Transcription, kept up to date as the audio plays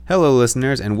Hello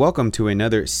listeners and welcome to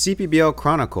another CPBL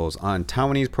Chronicles on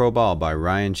Taiwanese Pro Ball by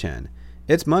Ryan Chen.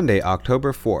 It's Monday,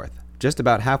 October 4th, just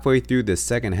about halfway through this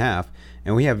second half,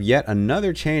 and we have yet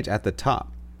another change at the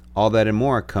top. All that and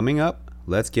more coming up,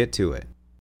 let's get to it.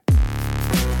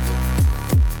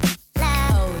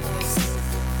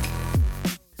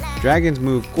 Dragons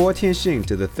move Guo Tianxing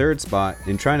to the third spot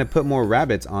in trying to put more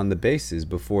rabbits on the bases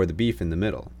before the beef in the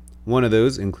middle. One of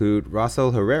those include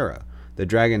Raisel Herrera, the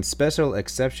Dragons' special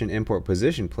exception import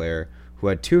position player who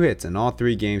had 2 hits in all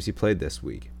 3 games he played this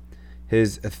week.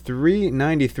 His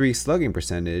 .393 slugging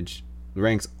percentage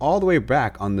ranks all the way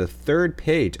back on the 3rd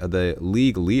page of the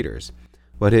league leaders,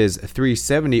 but his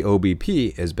 .370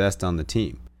 OBP is best on the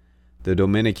team. The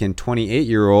Dominican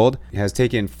 28-year-old has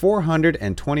taken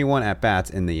 421 at-bats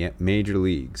in the major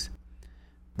leagues.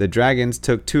 The Dragons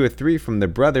took 2 of 3 from the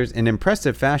brothers in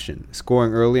impressive fashion,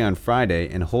 scoring early on Friday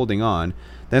and holding on,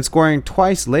 then scoring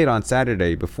twice late on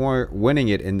Saturday before winning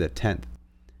it in the 10th.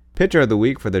 Pitcher of the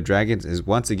week for the Dragons is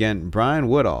once again Brian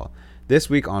Woodall. This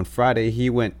week on Friday, he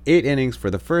went 8 innings for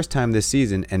the first time this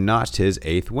season and notched his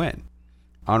 8th win.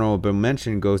 Honorable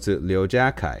mention goes to Liu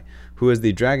Jiakai, who is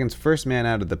the Dragons' first man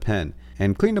out of the pen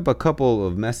and cleaned up a couple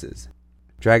of messes.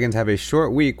 Dragons have a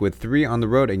short week with 3 on the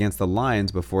road against the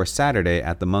Lions before Saturday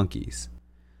at the Monkeys.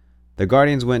 The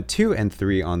Guardians went 2 and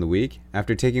 3 on the week.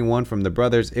 After taking 1 from the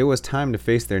brothers, it was time to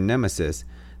face their nemesis.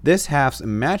 This half's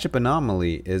matchup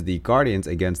anomaly is the Guardians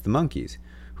against the Monkeys,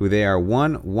 who they are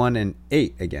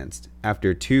 1-1-8 against,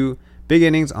 after 2 big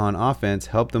innings on offense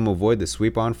helped them avoid the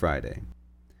sweep on Friday.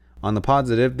 On the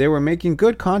positive, they were making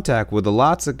good contact with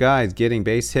lots of guys getting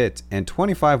base hits, and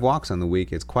 25 walks on the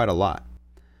week is quite a lot.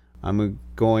 I'm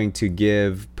going to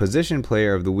give position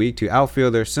player of the week to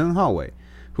outfielder Sun Hao-wei,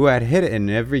 who had hit it in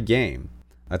every game.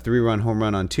 A 3-run home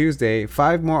run on Tuesday,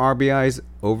 5 more RBIs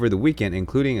over the weekend,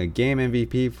 including a game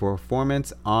MVP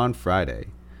performance on Friday.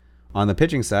 On the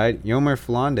pitching side, Yomer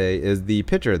Flande is the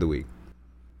pitcher of the week.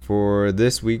 For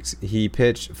this week's, he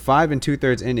pitched 5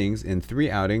 2/3 innings in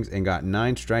 3 outings and got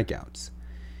 9 strikeouts.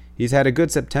 He's had a good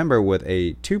September with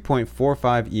a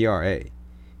 2.45 ERA.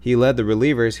 He led the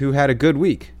relievers, who had a good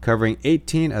week, covering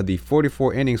 18 of the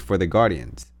 44 innings for the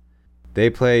Guardians. They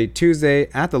play Tuesday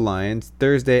at the Lions,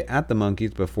 Thursday at the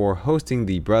Monkeys before hosting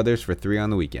the brothers for 3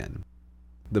 on the weekend.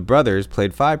 The brothers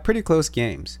played 5 pretty close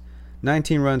games,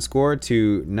 19 runs scored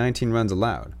to 19 runs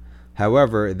allowed.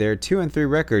 However, their 2-3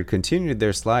 record continued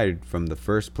their slide from the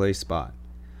first place spot.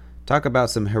 Talk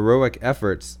about some heroic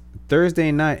efforts.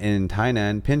 Thursday night in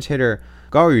Tainan, pinch hitter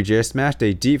Gao Yujie smashed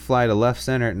a deep fly to left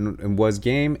center and was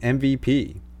game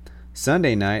MVP.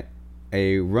 Sunday night,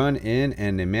 a run in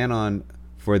and a man on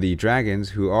for the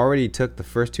Dragons, who already took the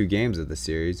first 2 games of the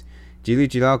series. Jili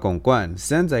Jilao Gongguan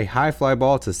sends a high fly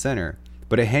ball to center,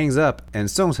 but it hangs up,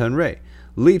 and Song Chen-rui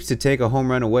leaps to take a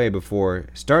home run away before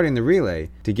starting the relay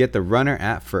to get the runner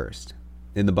at first.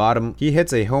 In the bottom, he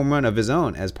hits a home run of his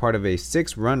own as part of a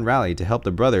 6-run rally to help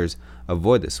the brothers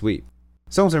avoid the sweep.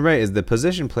 Song Chen-rui is the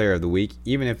position player of the week,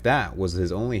 even if that was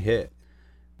his only hit.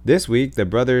 This week, the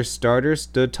brothers' starters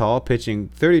stood tall, pitching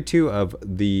 32 of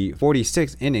the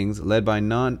 46 innings, led by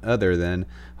none other than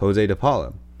Jose De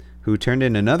Paula, who turned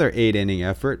in another 8-inning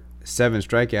effort, 7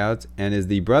 strikeouts, and is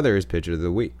the brothers' pitcher of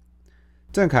the week.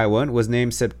 Zheng Kaiwen was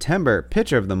named September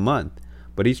Pitcher of the Month,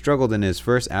 but he struggled in his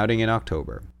first outing in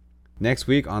October. Next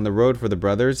week on the road for the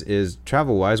brothers is,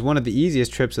 travel-wise, one of the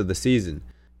easiest trips of the season.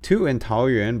 2 in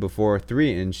Taoyuan before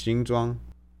 3 in Xinzhuang.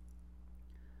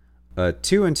 A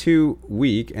 2-2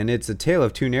 week, and it's a tale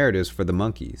of 2 narratives for the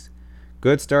Monkeys.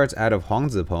 Good starts out of Huang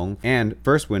Zipeng and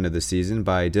first win of the season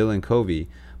by Dylan Covey,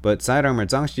 but sidearmer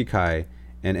Zhang Shikai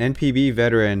and NPB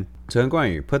veteran Chen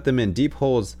Guanyu put them in deep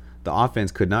holes the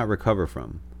offense could not recover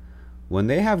from. When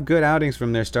they have good outings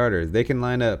from their starters, they can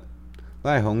line up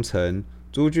Lai Hongchen,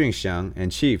 Zhu Junxiang,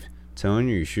 and Chief Chen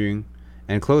Yuxun,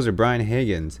 and closer Brian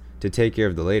Higgins to take care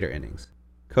of the later innings.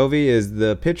 Covey is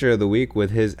the pitcher of the week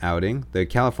with his outing. The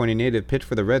California native pitched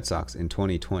for the Red Sox in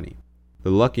 2020.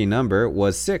 The lucky number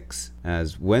was 6,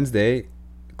 as Wednesday,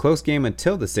 close game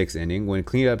until the 6th inning when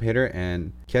cleanup hitter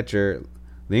and catcher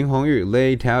Ling Hongyu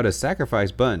laid out a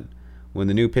sacrifice bunt when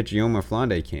the new pitcher Yomer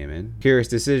Flande came in. Curious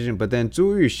decision, but then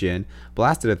Zhu Yuxian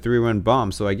blasted a 3-run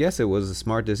bomb, so I guess it was a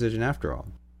smart decision after all.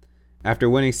 After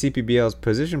winning CPBL's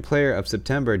Position Player of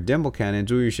September, Dimple Cannon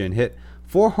Zhu Yuxian hit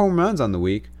 4 home runs on the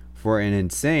week for an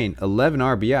insane 11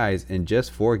 RBIs in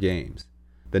just 4 games.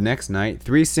 The next night,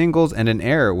 3 singles and an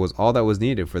error was all that was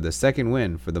needed for the second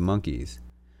win for the Monkeys.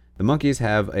 The Monkeys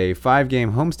have a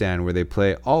 5-game homestand where they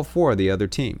play all 4 of the other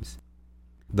teams.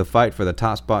 The fight for the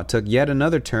top spot took yet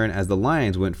another turn as the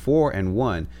Lions went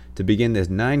 4-1 to begin this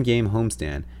 9-game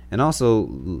homestand, and also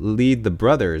lead the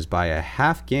brothers by a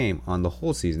half game on the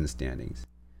whole season standings.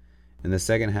 In the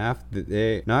second half,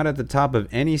 they're not at the top of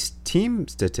any team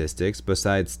statistics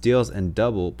besides steals and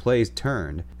double plays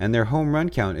turned, and their home run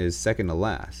count is second to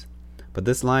last. But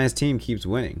this Lions team keeps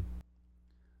winning.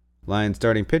 Lions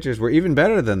starting pitchers were even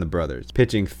better than the brothers,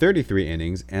 pitching 33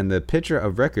 innings and the pitcher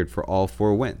of record for all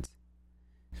 4 wins.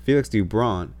 Felix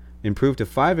Doubront improved to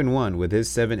 5-1 with his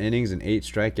 7 innings and 8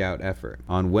 strikeout effort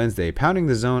on Wednesday, pounding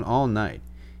the zone all night.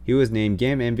 He was named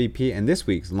game MVP and this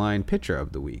week's Lion Pitcher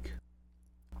of the Week.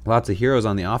 Lots of heroes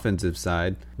on the offensive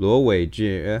side. Luo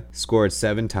Weijie scored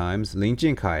 7 times. Lin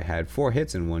Jinkai had 4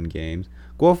 hits in 1 game.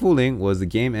 Guo Fuling was the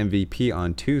game MVP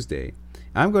on Tuesday.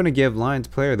 I'm going to give Lions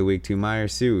Player of the Week to Meyer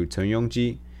Siu Chen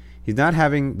Yongji. He's not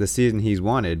having the season he's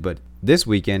wanted, but this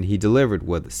weekend he delivered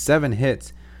with 7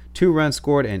 hits, 2 runs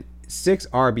scored, and 6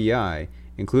 RBI,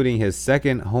 including his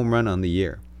second home run on the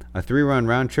year. A 3-run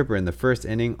round tripper in the first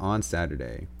inning on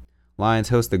Saturday. Lions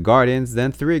host the Guardians,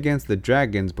 then 3 against the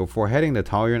Dragons before heading to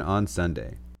Taoyuan on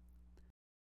Sunday.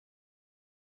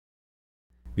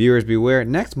 Viewers beware,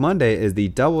 next Monday is the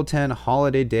Double 10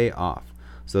 holiday day off,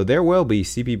 so there will be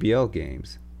CPBL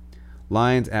games.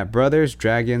 Lions at Brothers,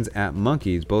 Dragons at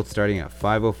Monkeys, both starting at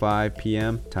 5:05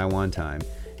 p.m. Taiwan time,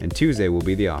 and Tuesday will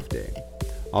be the off day.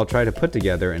 I'll try to put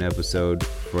together an episode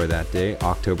for that day,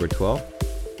 October 12th.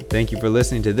 Thank you for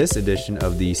listening to this edition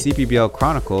of the CPBL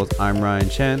Chronicles. I'm Ryan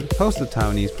Chen, host of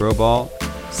Taiwanese Pro Ball.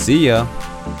 See ya!